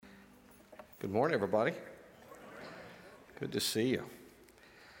Good morning, everybody. Good to see you.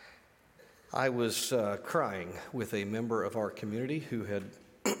 I was crying with a member of our community who had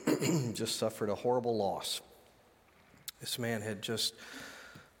just suffered a horrible loss. This man had just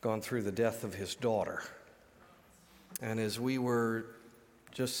gone through the death of his daughter. And as we were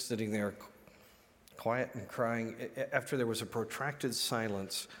just sitting there quiet and crying, after there was a protracted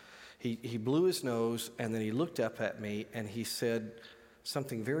silence, he blew his nose and then he looked up at me and he said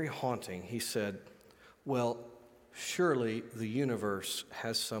something very haunting. He said, "Well, surely the universe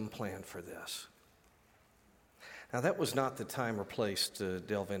has some plan for this." Now, that was not the time or place to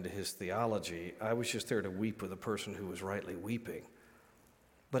delve into his theology. I was just there to weep with a person who was rightly weeping.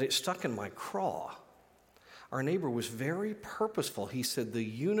 But it stuck in my craw. Our neighbor was very purposeful. He said the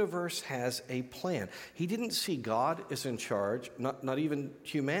universe has a plan. He didn't see God as in charge, not even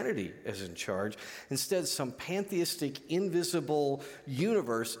humanity as in charge. Instead, some pantheistic, invisible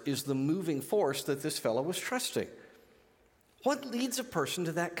universe is the moving force that this fellow was trusting. What leads a person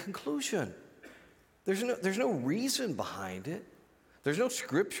to that conclusion? There's no reason behind it. There's no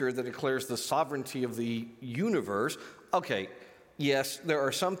scripture that declares the sovereignty of the universe. Okay, yes, there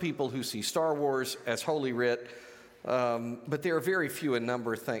are some people who see Star Wars as Holy Writ, but they are very few in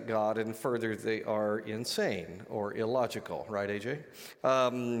number, thank God, and further, they are insane or illogical, right,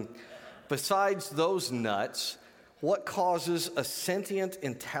 AJ? Besides those nuts, what causes a sentient,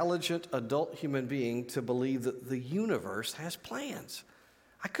 intelligent, adult human being to believe that the universe has plans?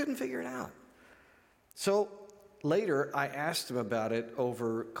 I couldn't figure it out. So later, I asked him about it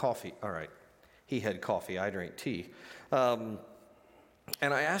over coffee. All right, he had coffee, I drank tea.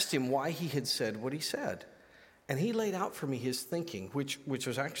 And I asked him why he had said what he said. And he laid out for me his thinking, which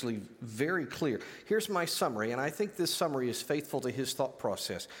was actually very clear. Here's my summary, and I think this summary is faithful to his thought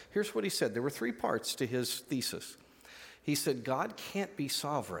process. Here's what he said. There were 3 parts to his thesis. He said, God can't be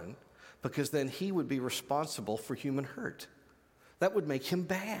sovereign because then he would be responsible for human hurt. That would make him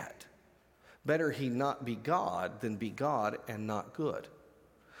bad. Better he not be God than be God and not good.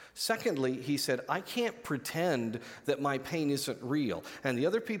 Secondly, he said, I can't pretend that my pain isn't real. And the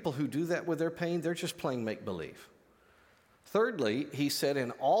other people who do that with their pain, they're just playing make-believe. Thirdly, he said,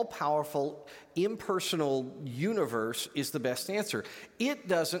 an all-powerful, impersonal universe is the best answer. It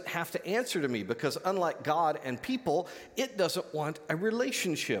doesn't have to answer to me because unlike God and people, it doesn't want a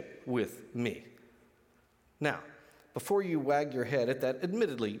relationship with me. Now, before you wag your head at that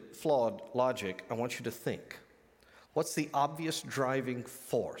admittedly flawed logic, I want you to think. What's the obvious driving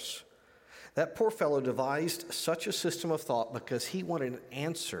force? That poor fellow devised such a system of thought because he wanted an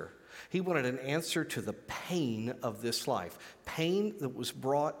answer. He wanted an answer to the pain of this life, pain that was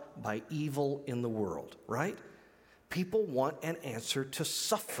brought by evil in the world, right? People want an answer to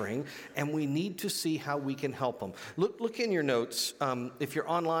suffering, and we need to see how we can help them. Look in your notes. If you're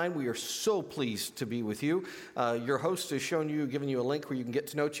online, we are so pleased to be with you. Your host has given you a link where you can get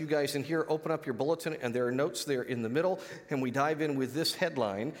to notes. You guys in here, open up your bulletin, and there are notes there in the middle, and we dive in with this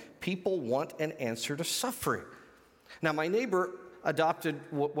headline, People Want an Answer to Suffering. Now, my neighbor adopted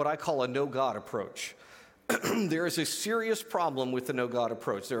what I call a no-God approach. There is a serious problem with the no-God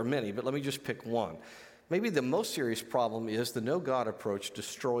approach. There are many, but let me just pick one. Maybe the most serious problem is the no-God approach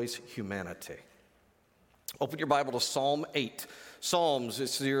destroys humanity. Open your Bible to Psalm 8. Psalms,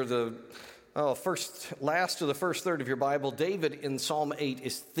 it's near the last of the first third of your Bible. David in Psalm 8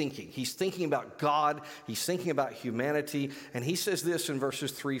 is thinking. He's thinking about God. He's thinking about humanity. And he says this in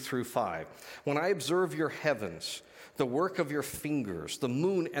verses 3 through 5. When I observe your heavens, the work of your fingers, the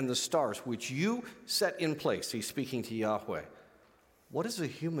moon and the stars, which you set in place. He's speaking to Yahweh. What is a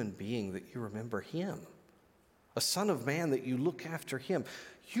human being that you remember him? A son of man that you look after him.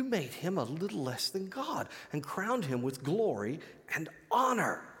 You made him a little less than God and crowned him with glory and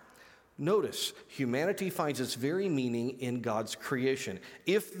honor. Notice, humanity finds its very meaning in God's creation.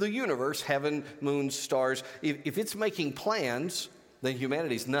 If the universe, heaven, moon, stars, if it's making plans, then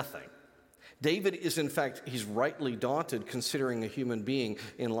humanity's nothing. David is, in fact, he's rightly daunted considering a human being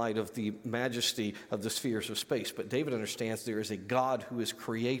in light of the majesty of the spheres of space. But David understands there is a God who is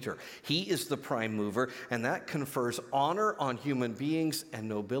creator. He is the prime mover, and that confers honor on human beings and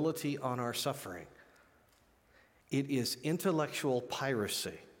nobility on our suffering. It is intellectual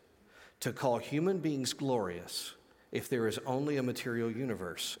piracy to call human beings glorious if there is only a material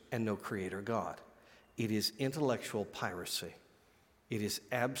universe and no creator God. It is intellectual piracy. It is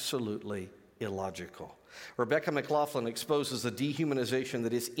absolutely illogical. Rebecca McLaughlin exposes the dehumanization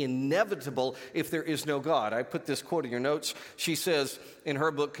that is inevitable if there is no God. I put this quote in your notes. She says in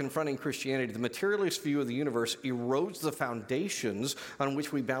her book, Confronting Christianity, the materialist view of the universe erodes the foundations on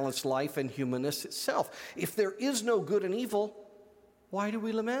which we balance life and humanness itself. If there is no good and evil, why do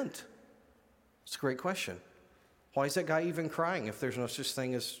we lament? It's a great question. Why is that guy even crying if there's no such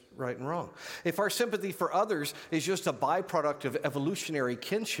thing as right and wrong? If our sympathy for others is just a byproduct of evolutionary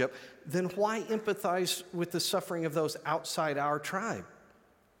kinship, then why empathize with the suffering of those outside our tribe?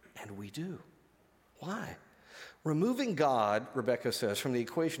 And we do. Why? Removing God, Rebecca says, from the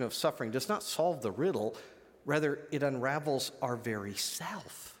equation of suffering does not solve the riddle. Rather, it unravels our very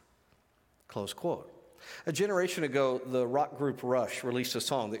self. Close quote. A generation ago, the rock group Rush released a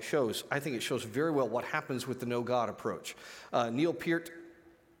song that I think it shows very well what happens with the no God approach. Neil Peart,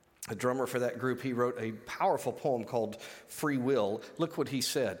 a drummer for that group, he wrote a powerful poem called Free Will. Look what he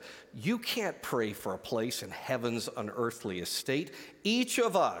said. You can't pray for a place in heaven's unearthly estate. Each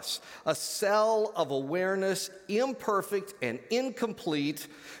of us, a cell of awareness, imperfect and incomplete,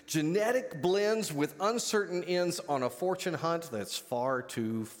 genetic blends with uncertain ends on a fortune hunt that's far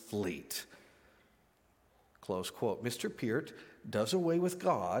too fleet. Close quote. Mr. Peart does away with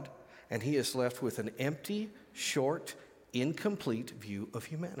God, and he is left with an empty, short, incomplete view of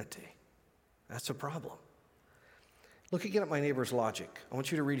humanity. That's a problem. Look again at my neighbor's logic. I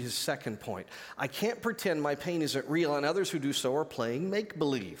want you to read his second point. I can't pretend my pain isn't real, and others who do so are playing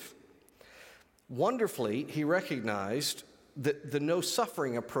make-believe. Wonderfully, he recognized that the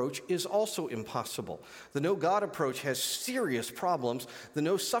no-suffering approach is also impossible. The no-God approach has serious problems. The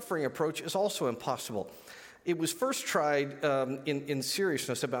no-suffering approach is also impossible. It was first tried in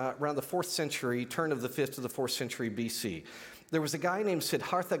seriousness around the 4th century, turn of the 5th to the 4th century BC. There was a guy named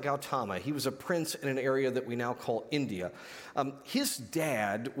Siddhartha Gautama. He was a prince in an area that we now call India. His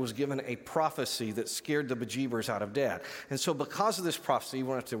dad was given a prophecy that scared the bejeebers out of Dad. And so because of this prophecy, you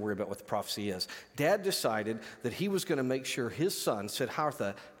won't have to worry about what the prophecy is. Dad decided that he was going to make sure his son,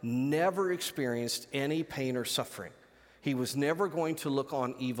 Siddhartha, never experienced any pain or suffering. He was never going to look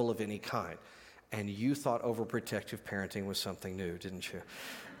on evil of any kind. And you thought overprotective parenting was something new, didn't you?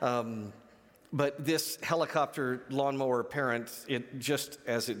 But this helicopter lawnmower parent, just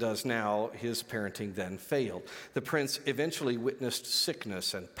as it does now, his parenting then failed. The prince eventually witnessed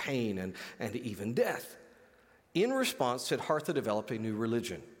sickness and pain and even death. In response, Siddhartha developed a new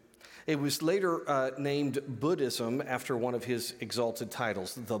religion. It was later named Buddhism after one of his exalted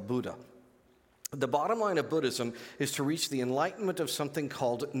titles, the Buddha. The bottom line of Buddhism is to reach the enlightenment of something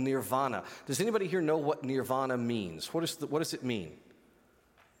called nirvana. Does anybody here know what nirvana means? What does it mean?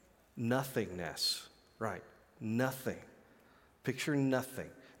 Nothingness. Right. Nothing. Picture nothing.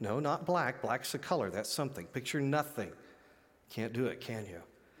 No, not black. Black's a color. That's something. Picture nothing. Can't do it, can you?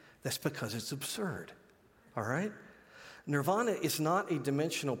 That's because it's absurd. All right? Nirvana is not a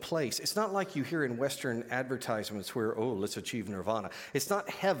dimensional place. It's not like you hear in Western advertisements where, let's achieve nirvana. It's not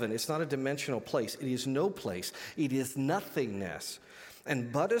heaven. It's not a dimensional place. It is no place. It is nothingness.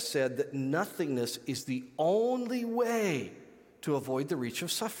 And Buddha said that nothingness is the only way to avoid the reach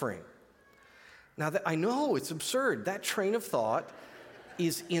of suffering. Now, I know it's absurd. That train of thought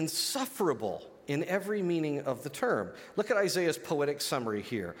is insufferable in every meaning of the term. Look at Isaiah's poetic summary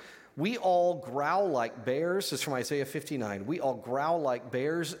here. We all growl like bears. This is from Isaiah 59. We all growl like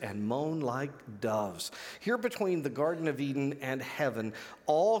bears and moan like doves. Here between the Garden of Eden and heaven,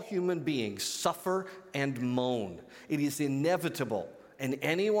 all human beings suffer and moan. It is inevitable, and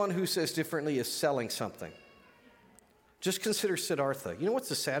anyone who says differently is selling something. Just consider Siddhartha. You know what's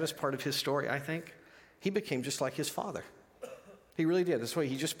the saddest part of his story, I think? He became just like his father. He really did. That's why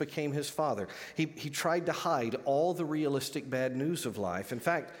he just became his father. He tried to hide all the realistic bad news of life. In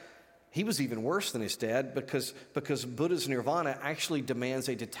fact, he was even worse than his dad because Buddha's nirvana actually demands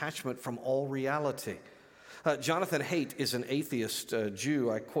a detachment from all reality. Jonathan Haidt is an atheist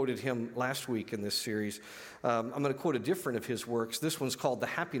Jew. I quoted him last week in this series. I'm going to quote a different of his works. This one's called The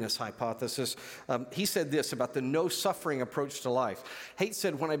Happiness Hypothesis. He said this about the no-suffering approach to life. Haidt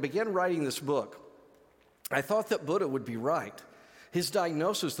said, when I began writing this book, I thought that Buddha would be right. His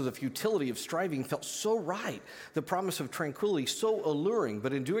diagnosis of the futility of striving felt so right, the promise of tranquility so alluring.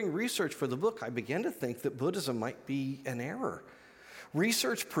 But in doing research for the book, I began to think that Buddhism might be an error.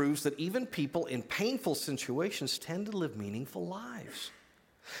 Research proves that even people in painful situations tend to live meaningful lives.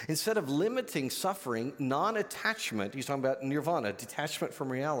 Instead of limiting suffering, non-attachment, he's talking about nirvana, detachment from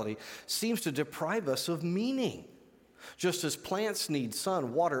reality, seems to deprive us of meaning. Just as plants need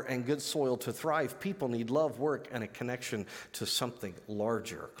sun, water, and good soil to thrive, people need love, work, and a connection to something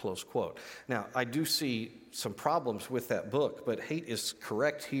larger, close quote. Now, I do see some problems with that book, but Haidt is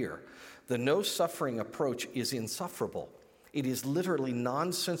correct here. The no-suffering approach is insufferable. It is literally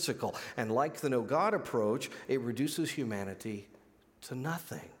nonsensical, and like the no-God approach, it reduces humanity to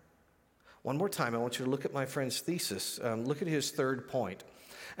nothing. One more time, I want you to look at my friend's thesis. Look at his third point.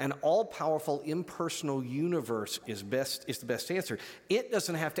 An all-powerful, impersonal universe is the best answer. It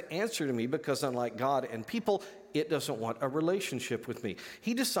doesn't have to answer to me because unlike God and people, it doesn't want a relationship with me.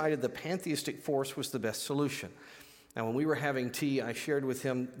 He decided the pantheistic force was the best solution. Now, when we were having tea, I shared with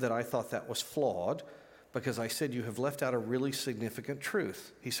him that I thought that was flawed because I said, you have left out a really significant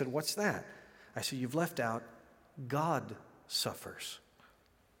truth. He said, what's that? I said, you've left out God suffers.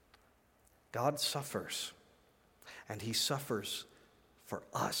 God suffers. And he suffers for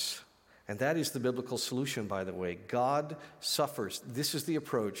us. And that is the biblical solution, by the way. God suffers. This is the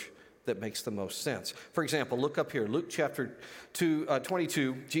approach that makes the most sense. For example, look up here, Luke chapter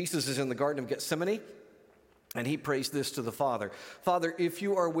 22. Jesus is in the Garden of Gethsemane, and he prays this to the Father. Father, if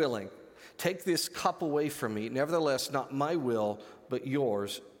you are willing, take this cup away from me. Nevertheless, not my will, but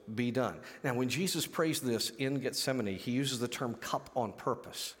yours be done. Now, when Jesus prays this in Gethsemane, he uses the term cup on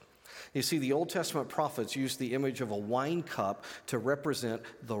purpose. You see, the Old Testament prophets used the image of a wine cup to represent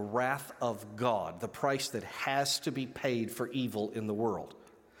the wrath of God, the price that has to be paid for evil in the world.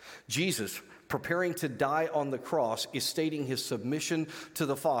 Jesus, preparing to die on the cross, is stating his submission to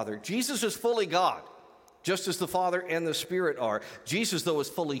the Father. Jesus is fully God, just as the Father and the Spirit are. Jesus, though, is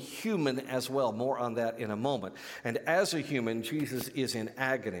fully human as well. More on that in a moment. And as a human, Jesus is in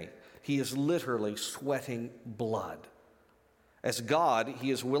agony. He is literally sweating blood. As God, he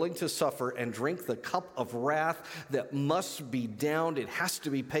is willing to suffer and drink the cup of wrath that must be downed. It has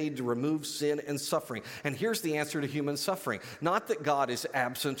to be paid to remove sin and suffering. And here's the answer to human suffering. Not that God is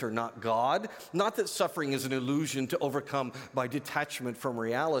absent or not God. Not that suffering is an illusion to overcome by detachment from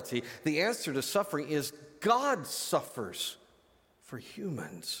reality. The answer to suffering is God suffers for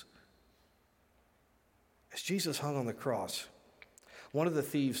humans. As Jesus hung on the cross, one of the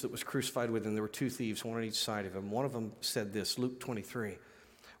thieves that was crucified with him, there were two thieves, one on each side of him. One of them said this, Luke 23,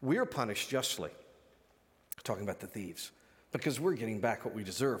 we're punished justly, talking about the thieves, because we're getting back what we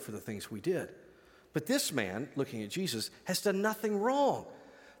deserve for the things we did. But this man, looking at Jesus, has done nothing wrong.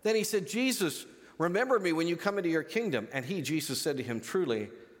 Then he said, Jesus, remember me when you come into your kingdom. And he, Jesus, said to him, truly,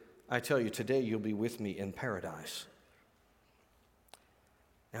 I tell you, today you'll be with me in paradise.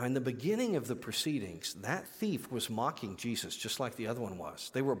 Now, in the beginning of the proceedings, that thief was mocking Jesus just like the other one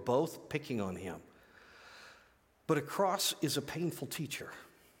was. They were both picking on him. But a cross is a painful teacher.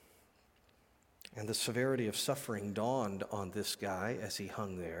 And the severity of suffering dawned on this guy as he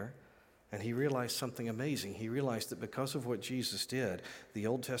hung there. And he realized something amazing. He realized that because of what Jesus did, the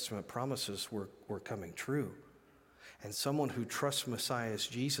Old Testament promises were coming true. And someone who trusts Messiah as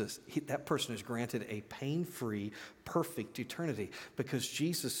Jesus, that person is granted a pain-free, perfect eternity. Because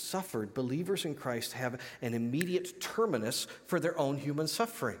Jesus suffered, believers in Christ have an immediate terminus for their own human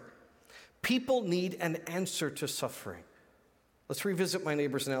suffering. People need an answer to suffering. Let's revisit my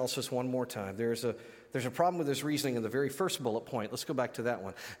neighbor's analysis one more time. There's a problem with his reasoning in the very first bullet point. Let's go back to that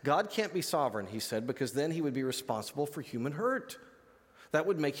one. God can't be sovereign, he said, because then he would be responsible for human hurt. That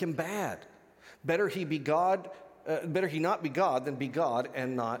would make him bad. Better he not be God than be God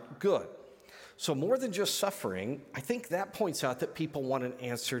and not good. So more than just suffering, I think that points out that people want an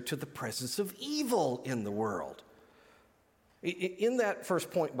answer to the presence of evil in the world. In that first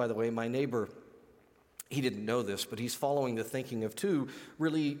point, by the way, my neighbor, he didn't know this, but he's following the thinking of two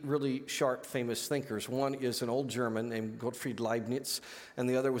really, really sharp, famous thinkers. One is an old German named Gottfried Leibniz, and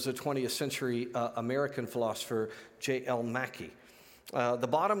the other was a 20th century American philosopher, J.L. Mackie. The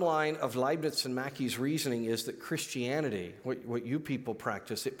bottom line of Leibniz and Mackie's reasoning is that Christianity, what you people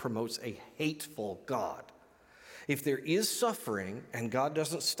practice, it promotes a hateful God. If there is suffering and God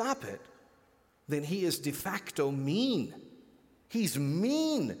doesn't stop it, then he is de facto mean. He's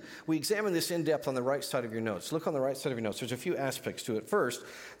mean. We examine this in depth on the right side of your notes. Look on the right side of your notes. There's a few aspects to it. First,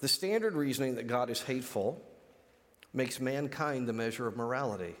 the standard reasoning that God is hateful makes mankind the measure of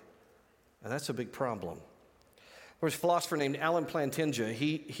morality. And that's a big problem. There was a philosopher named Alan Plantinga.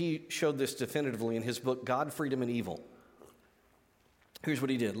 He showed this definitively in his book, God, Freedom, and Evil. Here's what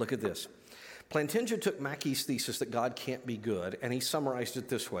he did. Look at this. Plantinga took Mackie's thesis that God can't be good, and he summarized it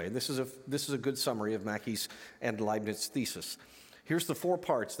this way. This is a good summary of Mackie's and Leibniz's thesis. Here's the 4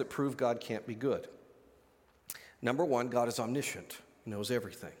 parts that prove God can't be good. Number 1, God is omniscient. He knows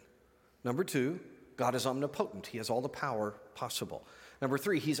everything. Number 2, God is omnipotent. He has all the power possible. Number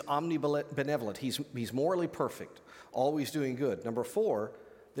 3, he's omnibenevolent. He's morally perfect, always doing good. Number 4,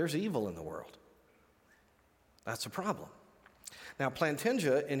 there's evil in the world. That's a problem. Now,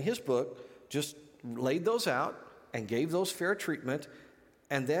 Plantinga, in his book, just laid those out and gave those fair treatment,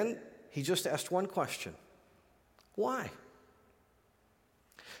 and then he just asked one question. Why?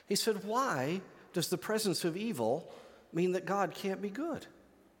 He said, why does the presence of evil mean that God can't be good?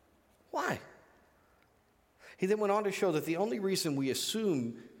 Why? He then went on to show that the only reason we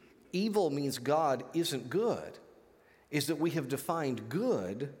assume evil means God isn't good is that we have defined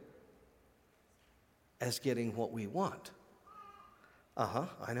good as getting what we want.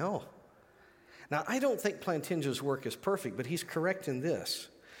 I know. Now, I don't think Plantinga's work is perfect, but he's correct in this.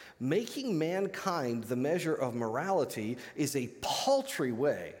 Making mankind the measure of morality is a paltry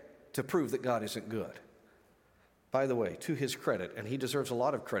way to prove that God isn't good. By the way, to his credit, and he deserves a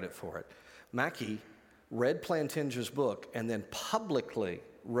lot of credit for it, Mackey read Plantinga's book and then publicly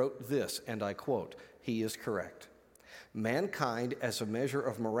wrote this, and I quote, "He is correct. Mankind as a measure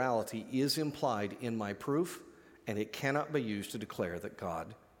of morality is implied in my proof, and it cannot be used to declare that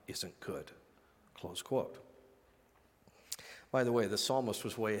God isn't good." Close quote. By the way, the psalmist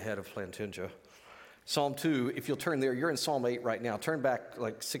was way ahead of Plantinga. Psalm 2, if you'll turn there, you're in Psalm 8 right now. Turn back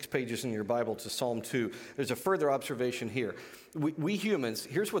like 6 pages in your Bible to Psalm 2. There's a further observation here. We humans,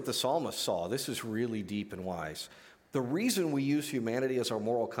 here's what the psalmist saw. This is really deep and wise. The reason we use humanity as our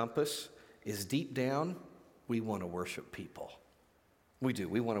moral compass is deep down, we want to worship people. We do.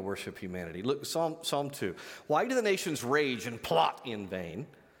 We want to worship humanity. Look, Psalm 2. Why do the nations rage and plot in vain?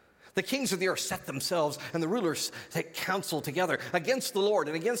 The kings of the earth set themselves, and the rulers take counsel together against the Lord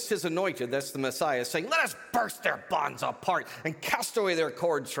and against his anointed, that's the Messiah, saying, "Let us burst their bonds apart and cast away their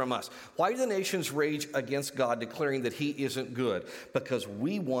cords from us." Why do the nations rage against God, declaring that he isn't good? Because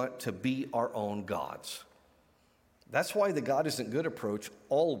we want to be our own gods. That's why the God isn't good approach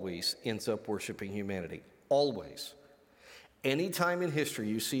always ends up worshiping humanity. Always. Anytime in history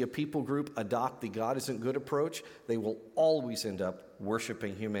you see a people group adopt the God isn't good approach, they will always end up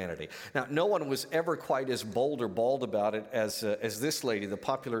worshiping humanity. Now, no one was ever quite as bold or bald about it as this lady, the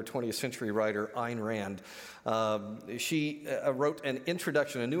popular 20th century writer Ayn Rand. She wrote a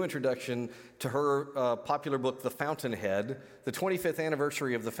new introduction to her popular book, The Fountainhead. The 25th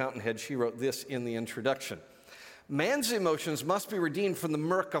anniversary of The Fountainhead, she wrote this in the introduction. "Man's emotions must be redeemed from the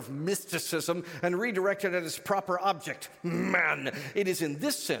murk of mysticism and redirected at its proper object, man. It is in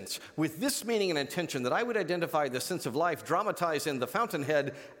this sense, with this meaning and intention, that I would identify the sense of life dramatized in The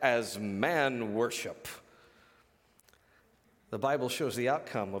Fountainhead as man worship." The Bible shows the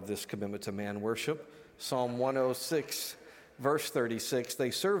outcome of this commitment to man worship. Psalm 106, verse 36,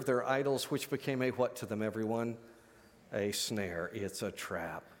 "They served their idols, which became a" what to them, everyone? "A snare." It's a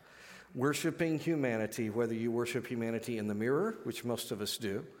trap. Worshiping humanity, whether you worship humanity in the mirror, which most of us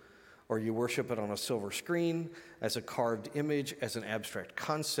do, or you worship it on a silver screen, as a carved image, as an abstract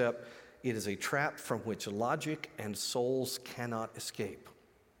concept, it is a trap from which logic and souls cannot escape.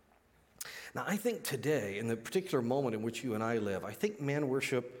 Now, I think today, in the particular moment in which you and I live, I think man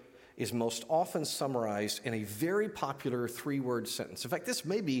worship is most often summarized in a very popular 3-word sentence. In fact, this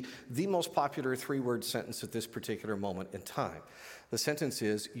may be the most popular 3-word sentence at this particular moment in time. The sentence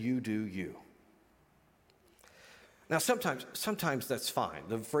is, "You do you." Now, sometimes that's fine.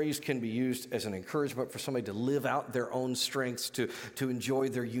 The phrase can be used as an encouragement for somebody to live out their own strengths, to enjoy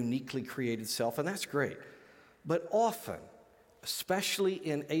their uniquely created self, and that's great. But often, especially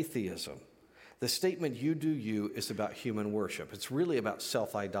in atheism, the statement, "you do you," is about human worship. It's really about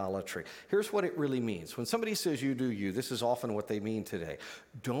self-idolatry. Here's what it really means. When somebody says "you do you," this is often what they mean today.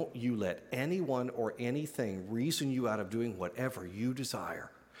 Don't you let anyone or anything reason you out of doing whatever you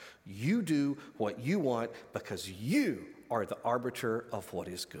desire. You do what you want because you are the arbiter of what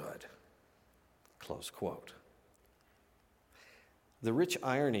is good. Close quote. The rich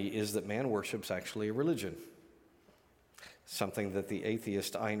irony is that man worship's actually a religion. Something that the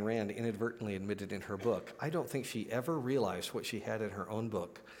atheist Ayn Rand inadvertently admitted in her book. I don't think she ever realized what she had in her own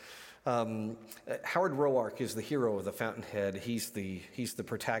book. Howard Roark is the hero of The Fountainhead. He's the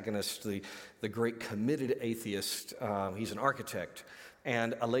protagonist, the great committed atheist. He's an architect.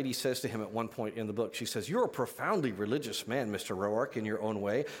 And a lady says to him at one point in the book, she says, "You're a profoundly religious man, Mr. Roark, in your own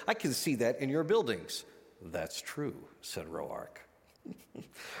way. I can see that in your buildings." "That's true," said Roark.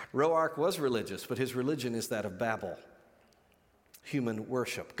 Roark was religious, but his religion is that of Babel. Human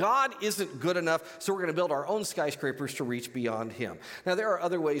worship. God isn't good enough, so we're going to build our own skyscrapers to reach beyond him. Now, there are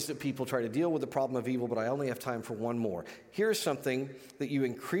other ways that people try to deal with the problem of evil, but I only have time for one more. Here's something that you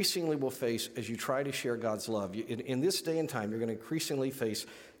increasingly will face as you try to share God's love. In this day and time, you're going to increasingly face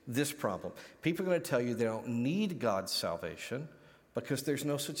this problem. People are going to tell you they don't need God's salvation because there's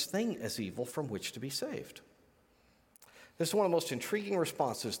no such thing as evil from which to be saved. This is one of the most intriguing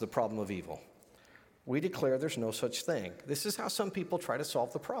responses to the problem of evil. We declare there's no such thing. This is how some people try to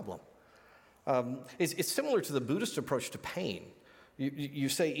solve the problem. It's similar to the Buddhist approach to pain. You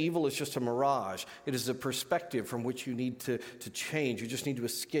say evil is just a mirage. It is a perspective from which you need to change. You just need to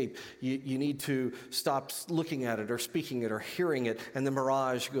escape. You need to stop looking at it or speaking it or hearing it, and the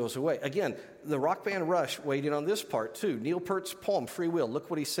mirage goes away. Again, the rock band Rush weighed in on this part too. Neil Peart's poem, Free Will,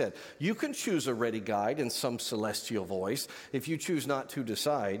 look what he said. You can choose a ready guide in some celestial voice. If you choose not to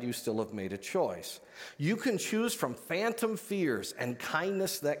decide, you still have made a choice. You can choose from phantom fears and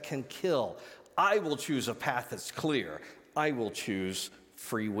kindness that can kill. I will choose a path that's clear. I will choose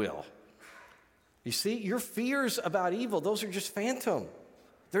free will. You see, your fears about evil, those are just phantom.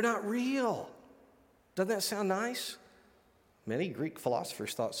 They're not real. Doesn't that sound nice? Many Greek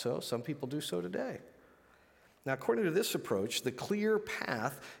philosophers thought so. Some people do so today. Now, according to this approach, the clear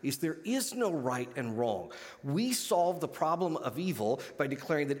path is there is no right and wrong. We solve the problem of evil by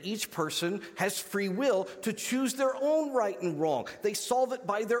declaring that each person has free will to choose their own right and wrong. They solve it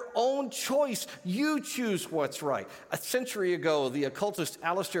by their own choice. You choose what's right. A century ago, the occultist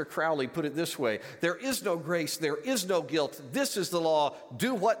Aleister Crowley put it this way: there is no grace, there is no guilt. This is the law.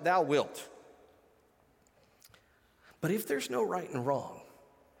 Do what thou wilt. But if there's no right and wrong,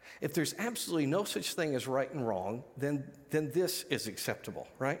 if there's absolutely no such thing as right and wrong, then this is acceptable,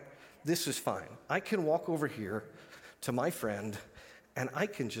 right? This is fine. I can walk over here to my friend and I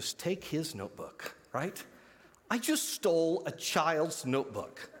can just take his notebook, right? I just stole a child's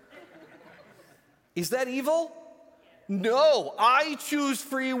notebook. Is that evil? No, I choose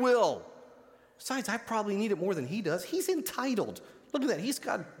free will. Besides, I probably need it more than he does. He's entitled. Look at that. He's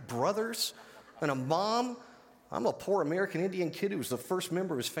got brothers and a mom. I'm a poor American Indian kid who was the first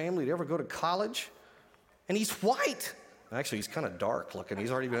member of his family to ever go to college. And he's white. Actually, he's kind of dark looking.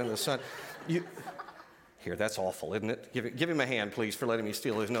 He's already been in the sun. Here, that's awful, isn't it? Give him a hand, please, for letting me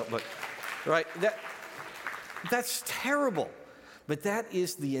steal his notebook. Right? That's terrible. But that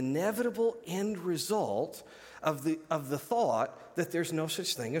is the inevitable end result of the thought that there's no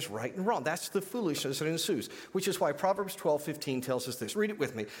such thing as right and wrong. That's the foolishness that ensues, which is why Proverbs 12:15 tells us this. Read it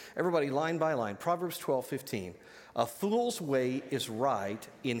with me. Everybody, line by line. Proverbs 12:15. A fool's way is right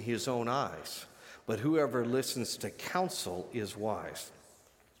in his own eyes, but whoever listens to counsel is wise.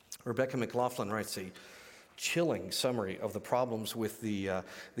 Rebecca McLaughlin writes a chilling summary of the problems with the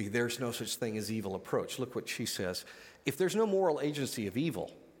there's no such thing as evil approach. Look what she says. If there's no moral agency of evil,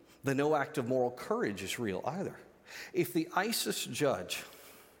 then no act of moral courage is real either. If the ISIS judge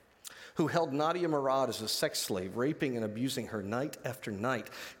who held Nadia Murad as a sex slave, raping and abusing her night after night,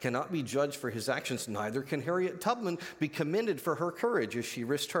 cannot be judged for his actions, neither can Harriet Tubman be commended for her courage as she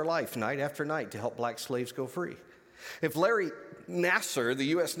risked her life night after night to help black slaves go free. If Larry Nassar, the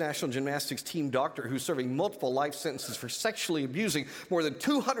U.S. National Gymnastics team doctor who's serving multiple life sentences for sexually abusing more than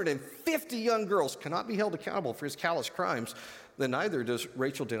 250 young girls, cannot be held accountable for his callous crimes, then neither does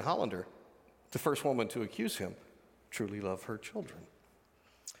Rachel Den Hollander, the first woman to accuse him, truly love her children.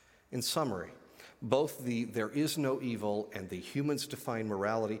 In summary, both the there is no evil and the humans define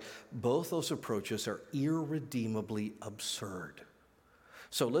morality, both those approaches are irredeemably absurd.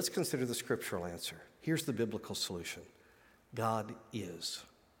 So let's consider the scriptural answer. Here's the biblical solution. God is.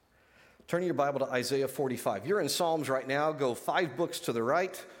 Turn your Bible to Isaiah 45. You're in Psalms right now. Go 5 books to the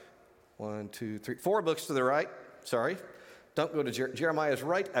right. 1, 2, 3, 4 books to the right. Sorry. Don't go to Jeremiah's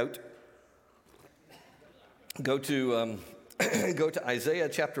right out. Go to Isaiah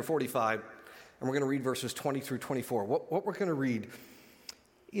chapter 45, and we're going to read verses 20 through 24. What we're going to read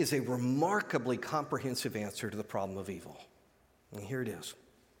is a remarkably comprehensive answer to the problem of evil. And here it is.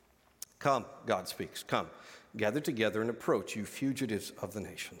 Come, God speaks, come, gather together and approach, you fugitives of the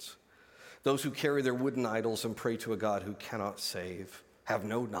nations. Those who carry their wooden idols and pray to a God who cannot save, have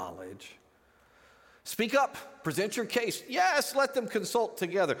no knowledge. Speak up, present your case. Yes, let them consult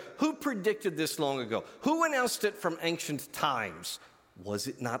together. Who predicted this long ago? Who announced it from ancient times? Was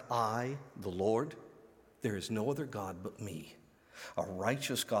it not I, the Lord? There is no other God but me, a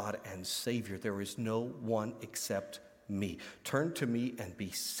righteous God and Savior. There is no one except me. Turn to me and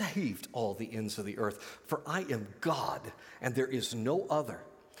be saved, all the ends of the earth, for I am God and there is no other.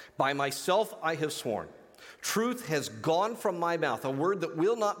 By myself I have sworn. Truth has gone from my mouth, a word that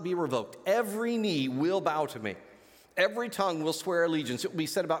will not be revoked. Every knee will bow to me. Every tongue will swear allegiance. It will be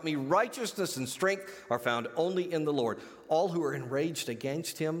said about me, righteousness and strength are found only in the Lord. All who are enraged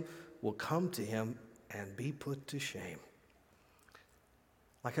against him will come to him and be put to shame.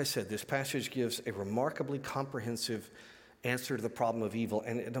 Like I said, this passage gives a remarkably comprehensive answer to the problem of evil,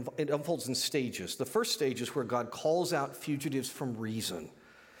 and it unfolds in stages. The first stage is where God calls out fugitives from reason.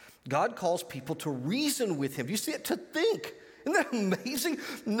 God calls people to reason with him. You see it, to think. Isn't that amazing?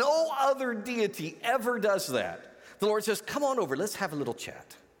 No other deity ever does that. The Lord says, come on over, let's have a little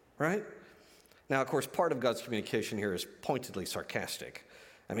chat, right? Now, of course, part of God's communication here is pointedly sarcastic.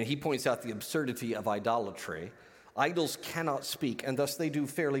 I mean, he points out the absurdity of idolatry. Idols cannot speak, and thus they do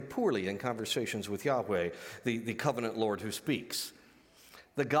fairly poorly in conversations with Yahweh, the covenant Lord who speaks.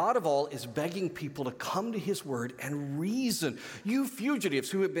 The God of all is begging people to come to his word and reason. You fugitives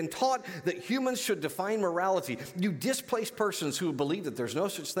who have been taught that humans should define morality, you displaced persons who believe that there's no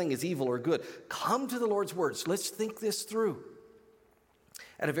such thing as evil or good, come to the Lord's words. Let's think this through.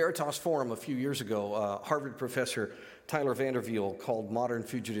 At a Veritas forum a few years ago, Harvard professor Tyler Vanderveel called modern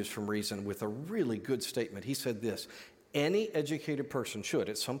fugitives from reason with a really good statement. He said this: any educated person should,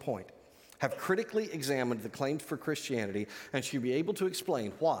 at some point, have critically examined the claims for Christianity and should be able to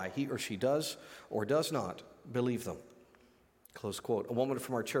explain why he or she does or does not believe them. Close quote. A woman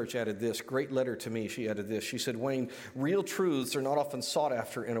from our church added this, great letter to me, she added this. She said, Wayne, real truths are not often sought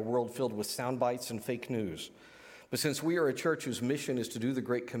after in a world filled with sound bites and fake news. But since we are a church whose mission is to do the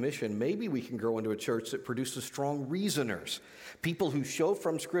Great Commission, maybe we can grow into a church that produces strong reasoners, people who show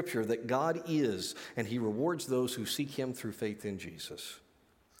from Scripture that God is, and he rewards those who seek him through faith in Jesus.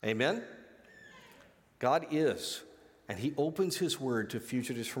 Amen? God is, and he opens his word to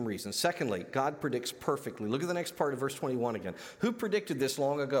fugitives from reason. Secondly, God predicts perfectly. Look at the next part of verse 21 again. Who predicted this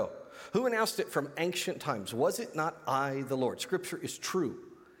long ago? Who announced it from ancient times? Was it not I, the Lord? Scripture is true.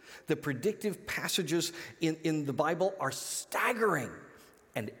 The predictive passages in the Bible are staggering,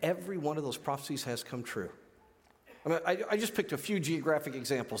 and every one of those prophecies has come true. I mean, I just picked a few geographic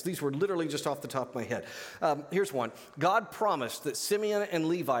examples. These were literally just off the top of my head. Here's one. God promised that Simeon and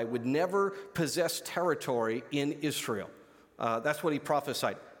Levi would never possess territory in Israel. That's what he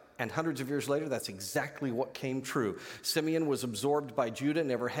prophesied. And hundreds of years later, that's exactly what came true. Simeon was absorbed by Judah,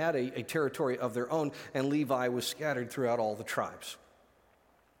 never had a territory of their own, and Levi was scattered throughout all the tribes.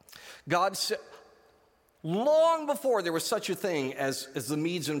 God said, long before there was such a thing as the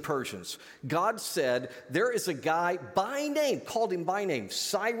Medes and Persians, God said, there is a guy by name, called him by name,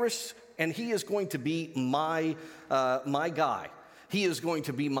 Cyrus, and he is going to be my guy. He is going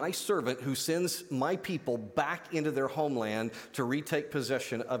to be my servant who sends my people back into their homeland to retake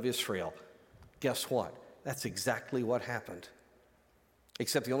possession of Israel. Guess what? That's exactly what happened.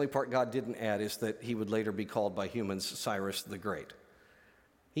 Except the only part God didn't add is that he would later be called by humans Cyrus the Great.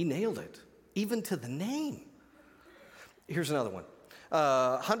 He nailed it, even to the name. Here's another one.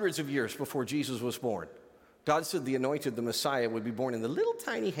 Hundreds of years before Jesus was born, God said the anointed, the Messiah, would be born in the little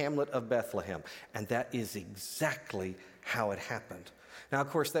tiny hamlet of Bethlehem. And that is exactly how it happened. Now, of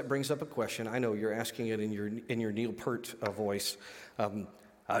course, that brings up a question. I know you're asking it in your Neil Peart voice.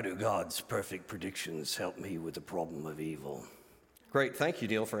 How do God's perfect predictions help me with the problem of evil? Great. Thank you,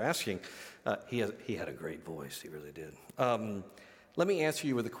 Neil, for asking. He had a great voice. He really did. Let me answer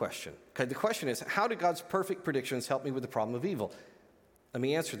you with a question. Okay, the question is, how do God's perfect predictions help me with the problem of evil? Let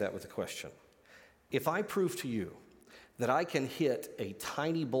me answer that with a question. If I prove to you that I can hit a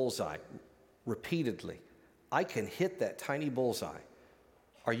tiny bullseye repeatedly, I can hit that tiny bullseye,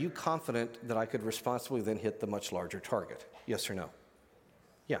 are you confident that I could responsibly then hit the much larger target? Yes or no?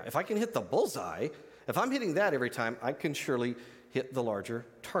 Yeah, if I can hit the bullseye, if I'm hitting that every time, I can surely hit the larger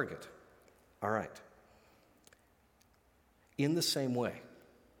target. All right. In the same way,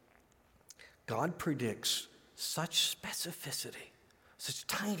 God predicts such specificity, such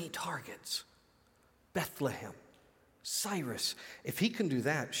tiny targets. Bethlehem, Cyrus. If he can do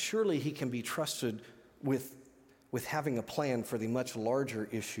that, surely he can be trusted with having a plan for the much larger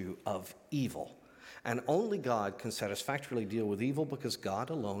issue of evil. And only God can satisfactorily deal with evil because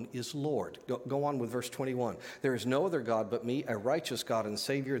God alone is Lord. Go on with verse 21. There is no other God but me, a righteous God and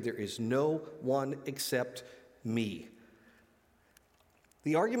Savior. There is no one except me.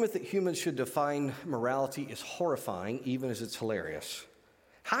 The argument that humans should define morality is horrifying, even as it's hilarious.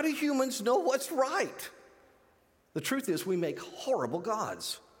 How do humans know what's right? The truth is, we make horrible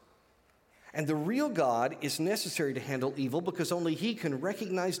gods. And the real God is necessary to handle evil because only he can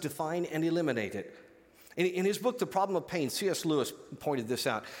recognize, define, and eliminate it. In his book, The Problem of Pain, C.S. Lewis pointed this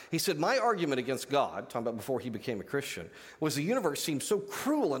out. He said, my argument against God, talking about before he became a Christian, was the universe seemed so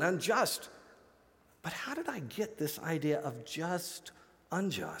cruel and unjust. But how did I get this idea of just,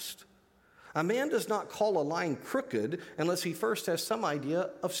 unjust? A man does not call a line crooked unless he first has some idea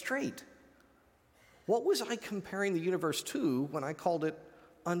of straight. What was I comparing the universe to when I called it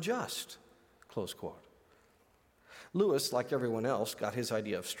unjust? Close quote. Lewis, like everyone else, got his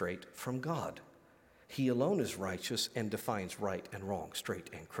idea of straight from God. He alone is righteous and defines right and wrong, straight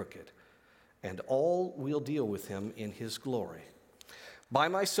and crooked. And all will deal with him in his glory. By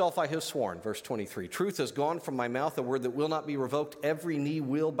myself I have sworn, verse 23, truth has gone from my mouth, a word that will not be revoked. Every knee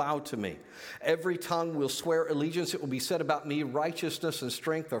will bow to me. Every tongue will swear allegiance. It will be said about me, righteousness and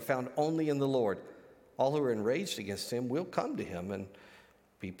strength are found only in the Lord. All who are enraged against him will come to him and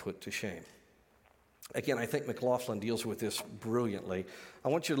be put to shame. Again, I think McLaughlin deals with this brilliantly. I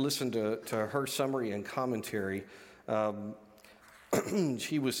want you to listen to her summary and commentary.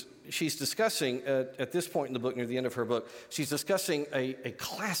 She's discussing, at this point in the book, near the end of her book, she's discussing a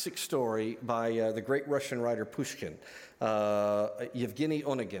classic story by the great Russian writer Pushkin, Yevgeny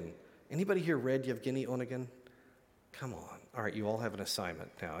Onegin. Anybody here read Yevgeny Onegin? Come on. All right, you all have an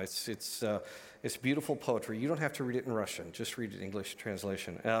assignment now. It's beautiful poetry. You don't have to read it in Russian. Just read it in English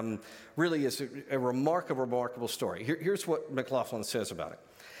translation. Really is a remarkable story. Here's what McLaughlin says about it.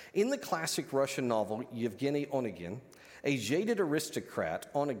 In the classic Russian novel Yevgeny Onegin, a jaded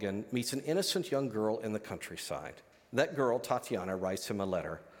aristocrat, Onegin, meets an innocent young girl in the countryside. That girl, Tatiana, writes him a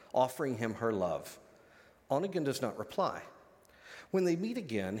letter, offering him her love. Onegin does not reply. When they meet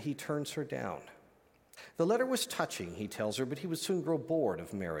again, he turns her down. The letter was touching, he tells her, but he would soon grow bored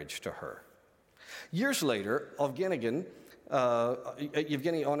of marriage to her. Years later, Yevgeny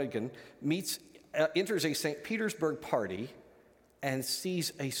Onegin enters a St. Petersburg party and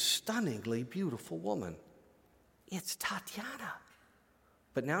sees a stunningly beautiful woman. It's Tatiana.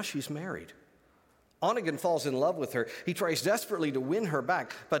 But now she's married. Onegin falls in love with her. He tries desperately to win her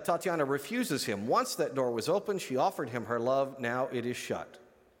back, but Tatiana refuses him. Once that door was open, she offered him her love. Now it is shut.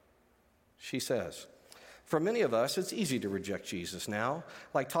 She says, for many of us, it's easy to reject Jesus now.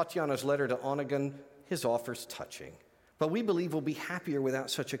 Like Tatiana's letter to Onegin, his offer's touching. But we believe we'll be happier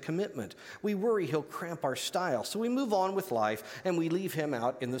without such a commitment. We worry he'll cramp our style, so we move on with life and we leave him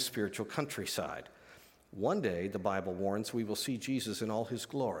out in the spiritual countryside. One day, the Bible warns, we will see Jesus in all his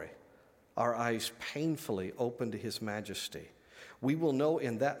glory, our eyes painfully open to his majesty. We will know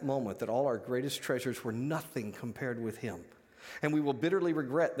in that moment that all our greatest treasures were nothing compared with him. And we will bitterly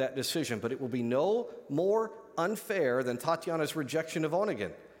regret that decision, but it will be no more unfair than Tatiana's rejection of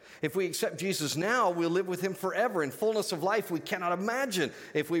Onegin. If we accept Jesus now, we'll live with him forever in fullness of life we cannot imagine.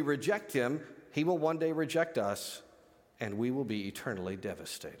 If we reject him, he will one day reject us, and we will be eternally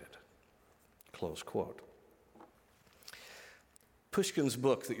devastated. Close quote. Pushkin's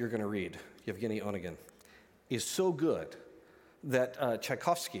book that you're going to read, Yevgeny Onegin, is so good that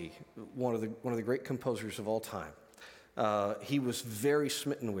Tchaikovsky, one of the great composers of all time, he was very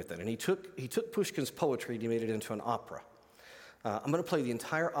smitten with it. And he took Pushkin's poetry and he made it into an opera. I'm going to play the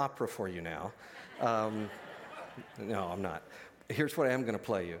entire opera for you now. No, I'm not. Here's what I am going to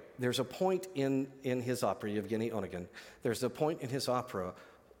play you. There's a point in his opera, Yevgeny Onegin, there's a point in his opera,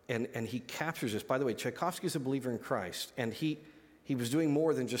 and he captures this. By the way, Tchaikovsky's a believer in Christ, and he was doing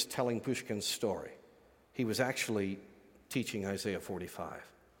more than just telling Pushkin's story. He was actually teaching Isaiah 45.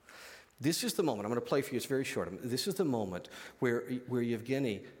 This is the moment, I'm going to play for you, it's very short. This is the moment where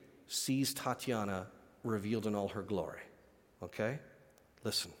Yevgeny sees Tatiana revealed in all her glory. Okay?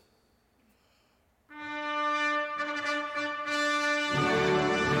 Listen.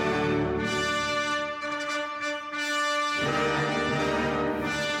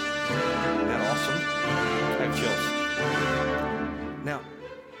 Now,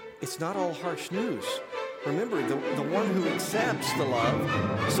 it's not all harsh news. Remember, the one who accepts the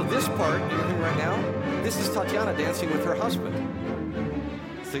love. So this part, you're hearing right now, this is Tatiana dancing with her husband.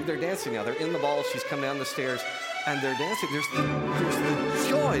 See, they're dancing now. They're in the ball. She's come down the stairs, and they're dancing. There's the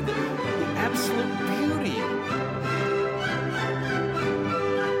joy, the absolute beauty.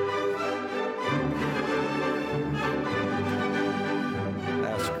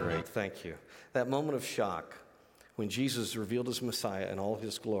 That's great. Thank you. That moment of shock, when Jesus revealed as Messiah in all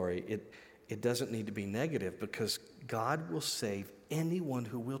his glory, it doesn't need to be negative because God will save anyone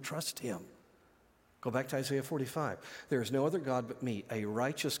who will trust him. Go back to Isaiah 45. There is no other God but me, a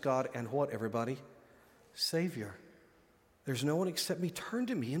righteous God and what, everybody? Savior. There's no one except me. Turn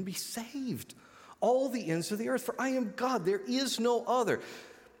to me and be saved. All the ends of the earth, for I am God. There is no other.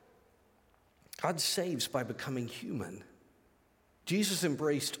 God saves by becoming human. Jesus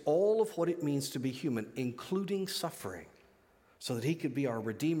embraced all of what it means to be human, including suffering, so that he could be our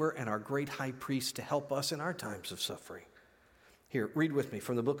Redeemer and our great high priest to help us in our times of suffering. Here, read with me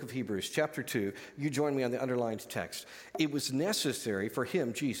from the book of Hebrews, chapter 2. You join me on the underlined text. It was necessary for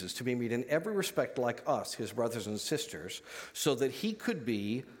him, Jesus, to be made in every respect like us, his brothers and sisters, so that he could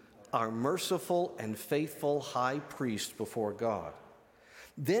be our merciful and faithful high priest before God.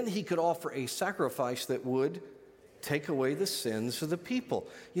 Then he could offer a sacrifice that would take away the sins of the people.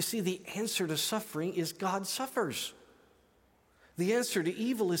 You see, the answer to suffering is God suffers. The answer to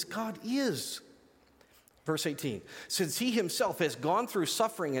evil is God is. Verse 18, since he himself has gone through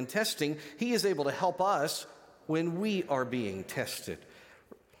suffering and testing, he is able to help us when we are being tested.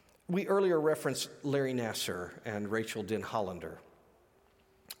 We earlier referenced Larry Nasser and Rachel Den Hollander.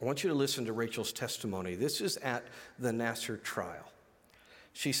 I want you to listen to Rachel's testimony. This is at the Nasser trial.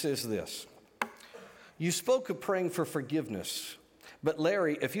 She says this, you spoke of praying for forgiveness, but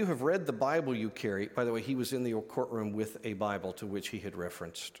Larry, if you have read the Bible you carry, by the way, he was in the courtroom with a Bible to which he had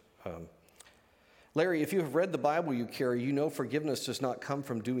referenced. Larry, if you have read the Bible you carry, you know forgiveness does not come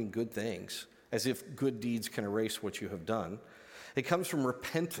from doing good things, as if good deeds can erase what you have done. It comes from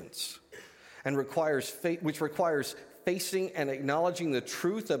repentance and which requires facing and acknowledging the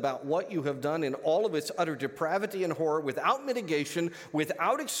truth about what you have done in all of its utter depravity and horror, without mitigation,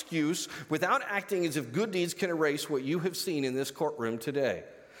 without excuse, without acting as if good deeds can erase what you have seen in this courtroom today.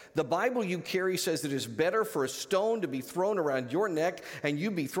 The Bible you carry says it is better for a stone to be thrown around your neck and you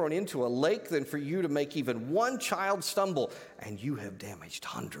be thrown into a lake than for you to make even one child stumble, and you have damaged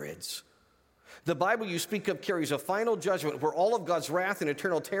hundreds. The Bible you speak of carries a final judgment where all of God's wrath and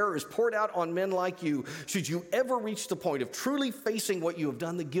eternal terror is poured out on men like you. Should you ever reach the point of truly facing what you have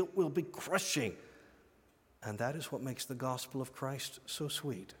done, the guilt will be crushing. And that is what makes the gospel of Christ so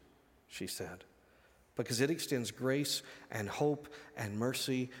sweet, she said, because it extends grace and hope and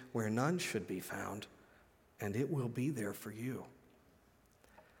mercy where none should be found, and it will be there for you.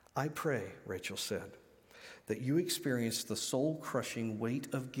 I pray, Rachel said, that you experience the soul-crushing weight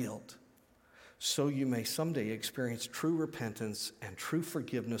of guilt so you may someday experience true repentance and true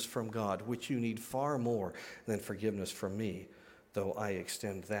forgiveness from God, which you need far more than forgiveness from me, though I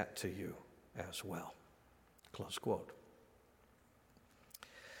extend that to you as well. Close quote.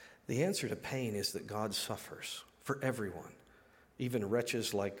 The answer to pain is that God suffers for everyone, even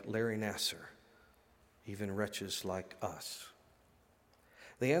wretches like Larry Nasser, even wretches like us.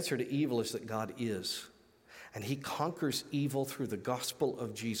 The answer to evil is that God is. And he conquers evil through the gospel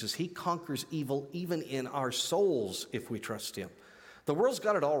of Jesus. He conquers evil even in our souls if we trust him. The world's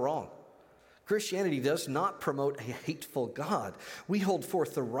got it all wrong. Christianity does not promote a hateful God. We hold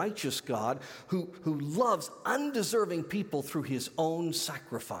forth the righteous God who loves undeserving people through his own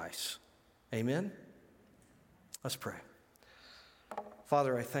sacrifice. Amen? Let's pray.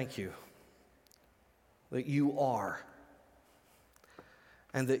 Father, I thank you that you are,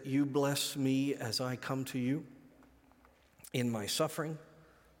 and that you bless me as I come to you in my suffering,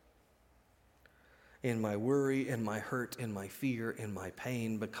 in my worry, in my hurt, in my fear, in my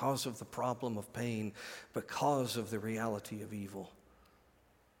pain, because of the problem of pain, because of the reality of evil.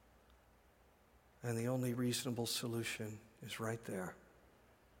 And the only reasonable solution is right there,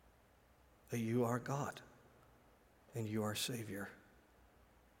 that you are God and you are Savior.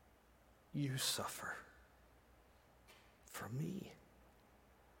 You suffer for me.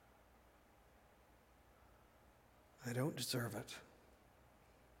 I don't deserve it.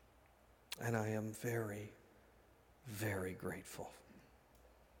 And I am very, very grateful.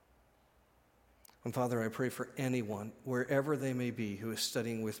 And Father, I pray for anyone, wherever they may be, who is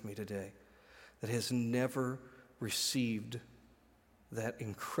studying with me today, that has never received that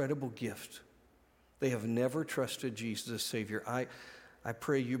incredible gift. They have never trusted Jesus as Savior. I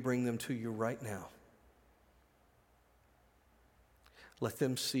pray you bring them to you right now. Let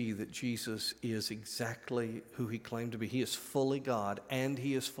them see that Jesus is exactly who he claimed to be. He is fully God and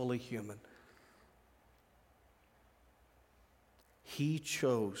he is fully human. He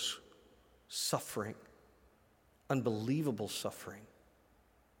chose suffering, unbelievable suffering,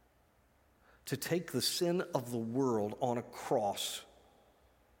 to take the sin of the world on a cross.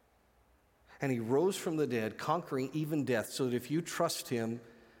 And he rose from the dead, conquering even death, so that if you trust him,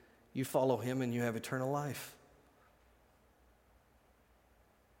 you follow him and you have eternal life.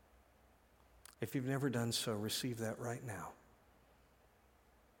 If you've never done so, receive that right now.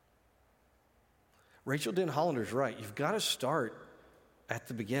 Rachel Den Hollander's right. You've got to start at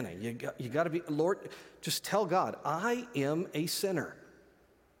the beginning. You got to be, Lord, just tell God, I am a sinner.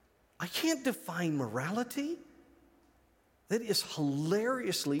 I can't define morality. That is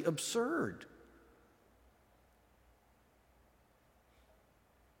hilariously absurd.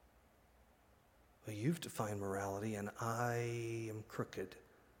 Well, you've defined morality, and I am crooked.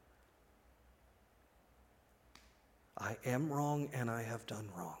 I am wrong and I have done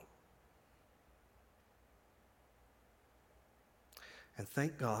wrong. And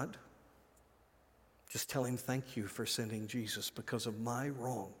thank God, just tell him thank you for sending Jesus because of my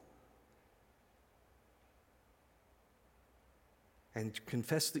wrong. And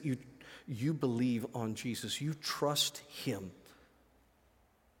confess that you believe on Jesus, you trust him,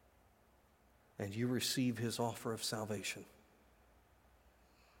 and you receive his offer of salvation.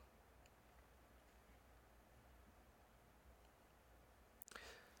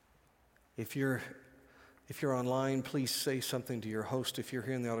 If you're online, please say something to your host. If you're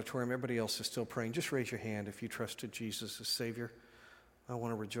here in the auditorium, everybody else is still praying. Just raise your hand if you trusted Jesus as Savior. I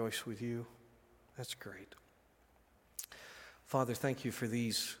want to rejoice with you. That's great. Father, thank you for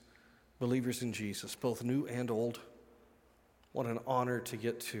these believers in Jesus, both new and old. What an honor to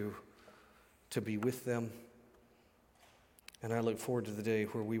get to be with them. And I look forward to the day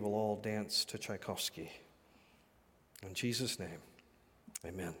where we will all dance to Tchaikovsky. In Jesus' name,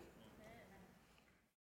 amen.